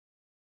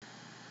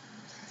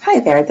Hi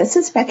there, this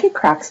is Becky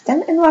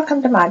Croxton and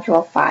welcome to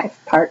Module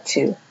 5, Part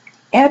 2,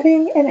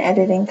 Adding and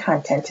Editing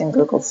Content in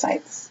Google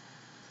Sites.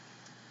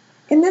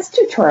 In this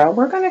tutorial,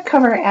 we're going to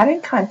cover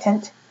adding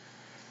content,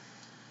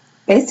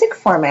 basic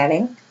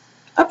formatting,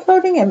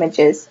 uploading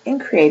images,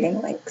 and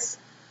creating links.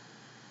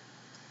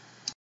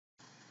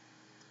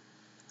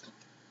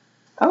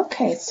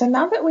 Okay, so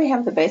now that we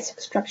have the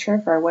basic structure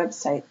of our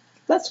website,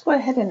 let's go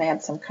ahead and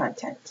add some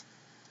content.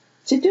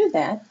 To do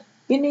that,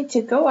 you need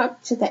to go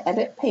up to the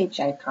Edit Page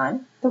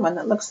icon, the one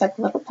that looks like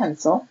a little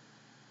pencil,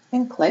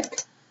 and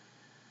click.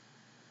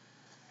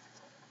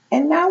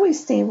 And now we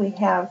see we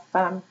have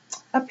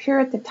up here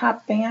at the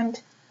top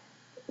band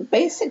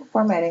basic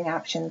formatting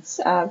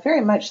options,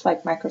 very much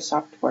like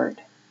Microsoft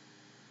Word.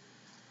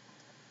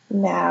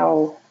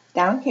 Now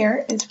down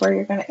here is where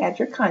you're going to add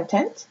your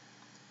content.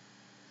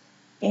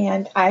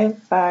 And I've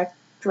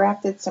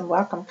drafted some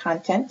welcome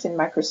content in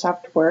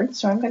Microsoft Word,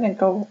 so I'm going to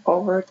go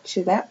over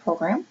to that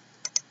program.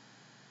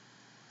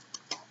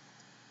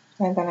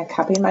 I'm going to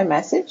copy my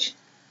message.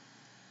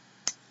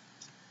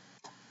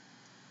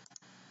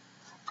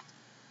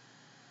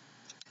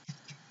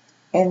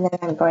 And then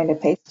I'm going to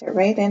paste it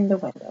right in the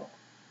window.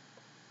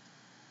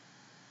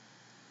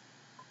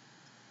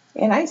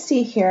 And I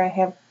see here I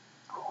have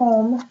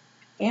home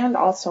and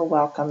also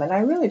welcome. And I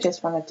really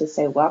just wanted to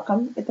say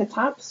welcome at the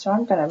top, so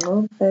I'm going to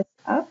move this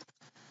up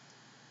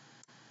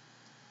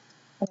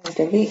and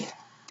delete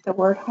the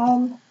word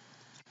home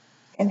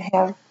and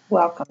have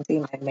welcome be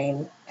my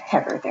main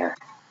header there.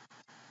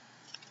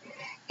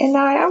 And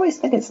now I always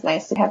think it's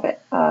nice to have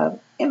an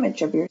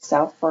image of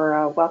yourself or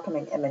a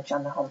welcoming image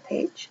on the home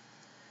page.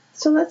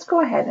 So let's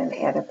go ahead and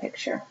add a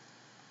picture.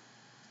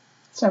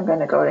 So I'm going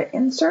to go to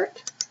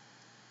Insert,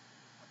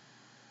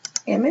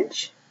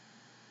 Image,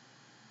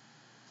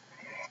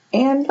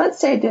 and let's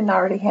say I didn't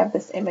already have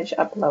this image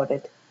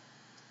uploaded.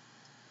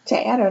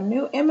 To add a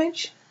new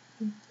image,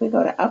 we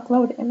go to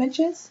Upload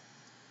Images,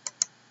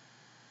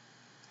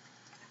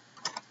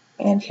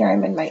 and here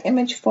I'm in my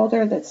image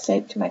folder that's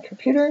saved to my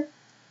computer.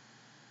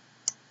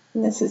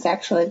 And this is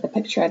actually the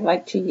picture I'd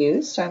like to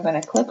use, so I'm going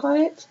to click on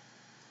it,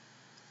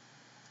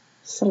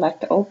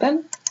 select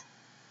Open.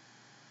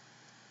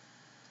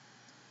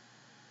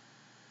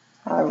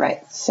 All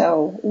right,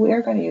 so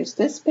we're going to use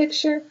this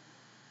picture.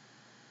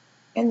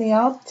 In the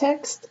alt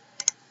text,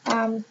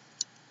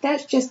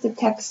 that's just the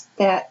text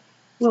that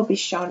will be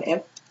shown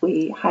if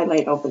we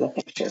highlight over the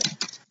picture.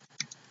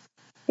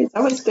 It's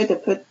always good to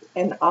put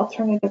an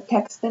alternative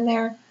text in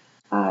there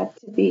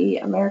to be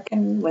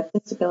American with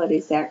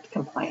Disabilities Act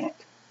compliant.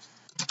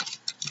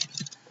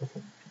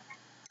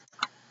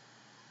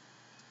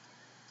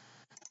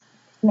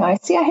 Now I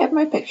see I have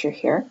my picture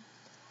here,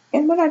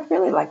 and what I'd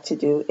really like to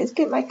do is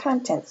get my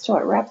content so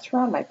it wraps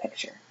around my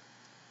picture.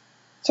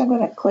 So I'm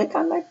going to click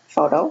on my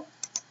photo,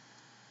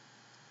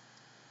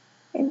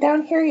 and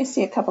down here you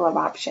see a couple of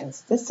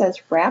options. This says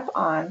wrap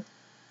on,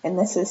 and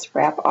this is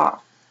wrap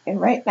off.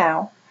 And right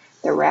now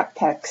the wrap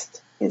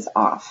text is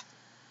off,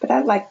 but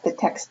I'd like the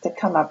text to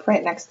come up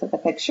right next to the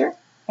picture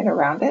and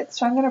around it,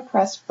 so I'm going to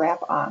press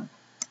wrap on.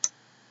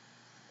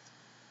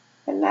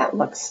 And that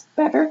looks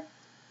better.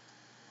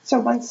 So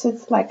once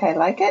it's like I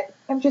like it,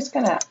 I'm just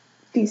going to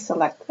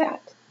deselect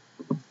that.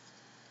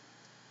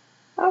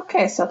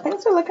 Okay, so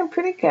things are looking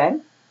pretty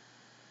good.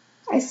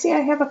 I see I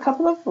have a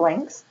couple of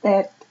links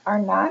that are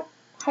not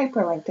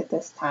hyperlinked at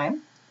this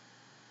time.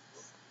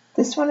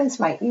 This one is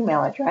my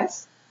email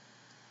address.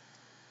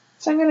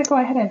 So I'm going to go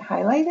ahead and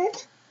highlight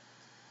it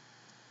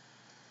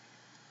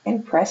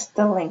and press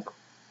the link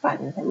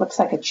button. It looks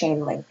like a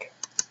chain link.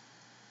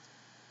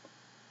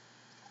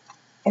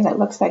 And it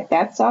looks like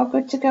that's all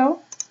good to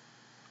go.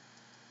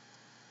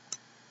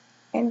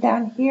 And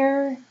down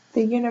here,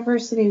 the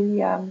university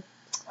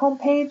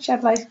homepage,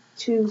 I'd like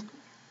to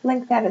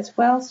link that as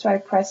well. So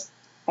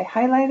I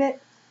highlight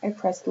it, I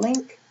press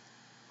link,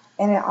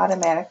 and it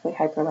automatically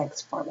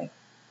hyperlinks for me.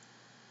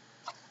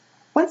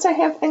 Once I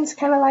have things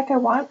kind of like I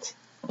want,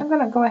 I'm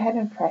going to go ahead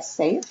and press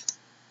save.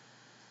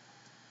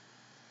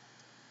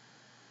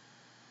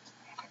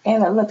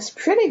 And it looks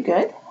pretty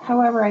good.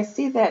 However, I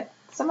see that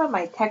some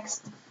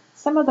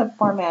of the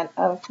format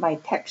of my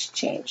text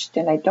changed,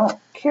 and I don't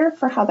care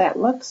for how that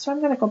looks, so I'm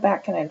going to go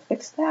back in and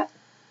fix that.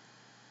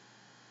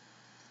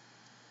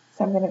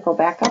 So I'm going to go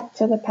back up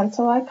to the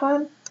pencil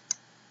icon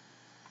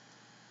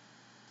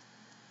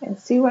and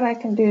see what I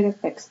can do to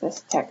fix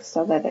this text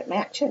so that it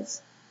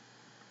matches.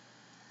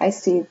 I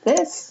see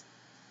this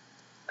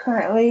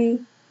currently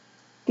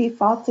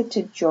defaulted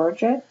to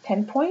Georgia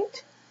 10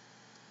 point,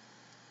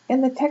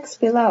 and the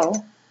text below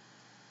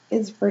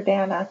is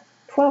Verdana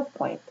 12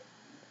 point.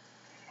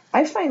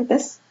 I find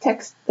this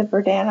text, the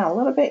Verdana, a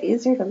little bit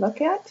easier to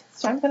look at,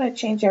 so I'm going to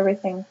change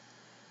everything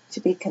to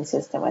be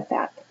consistent with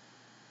that.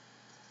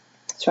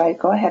 So I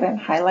go ahead and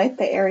highlight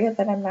the area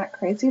that I'm not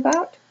crazy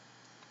about.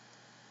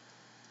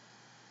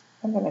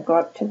 I'm going to go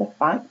up to the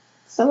font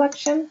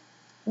selection,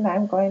 and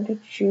I'm going to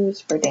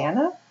choose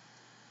Verdana,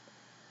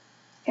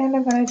 and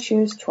I'm going to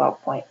choose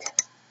 12 point.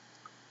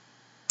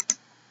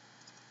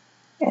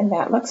 And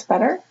that looks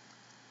better.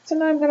 So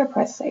now I'm going to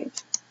press save.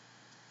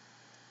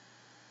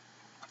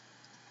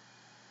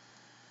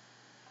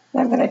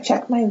 going to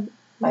check my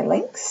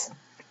links.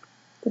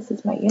 This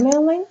is my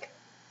email link.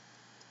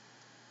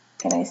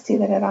 And I see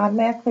that it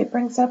automatically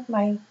brings up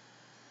my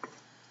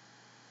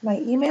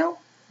email,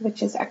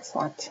 which is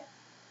excellent. So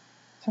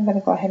I'm going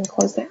to go ahead and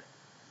close that.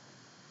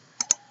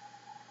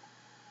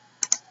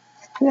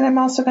 And then I'm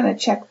also going to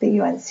check the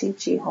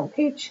UNCG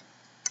homepage.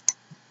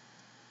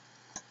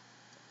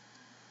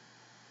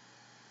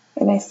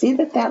 And I see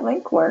that that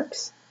link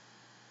works.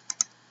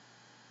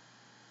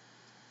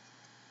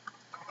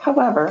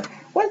 However,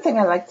 one thing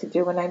I like to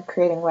do when I'm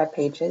creating web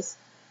pages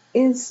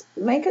is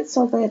make it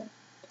so that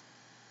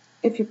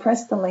if you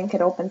press the link,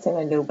 it opens in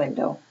a new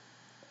window.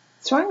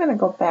 So I'm going to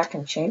go back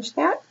and change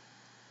that.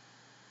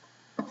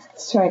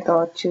 So I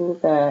go to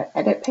the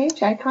edit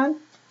page icon.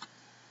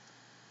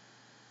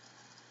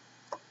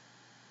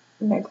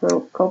 And I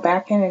go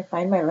back in and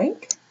find my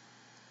link.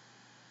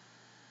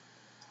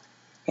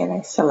 And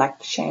I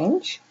select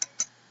change.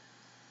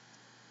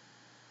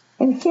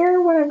 And here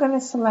what I'm going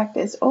to select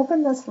is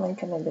open this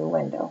link in a new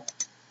window.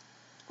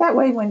 That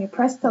way when you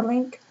press the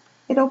link,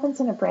 it opens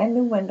in a brand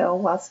new window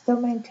while still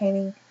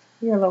maintaining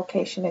your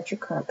location at your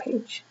current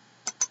page.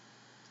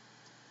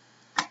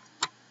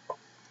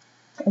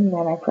 And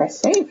then I press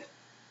save.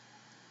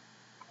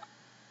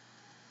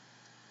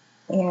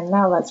 And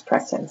now let's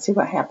press it and see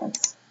what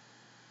happens.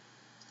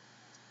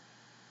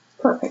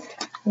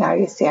 Perfect. Now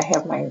you see I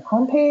have my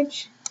home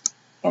page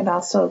and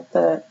also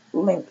the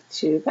link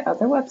to the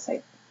other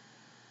website.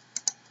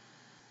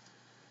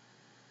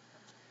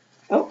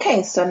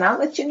 Okay, so now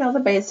that you know the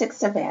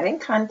basics of adding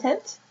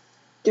content,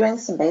 doing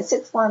some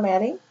basic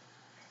formatting,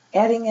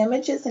 adding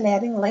images and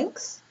adding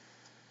links,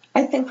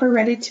 I think we're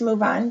ready to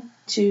move on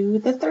to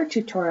the third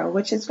tutorial,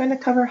 which is going to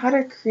cover how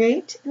to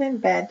create and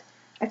embed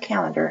a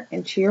calendar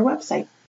into your website.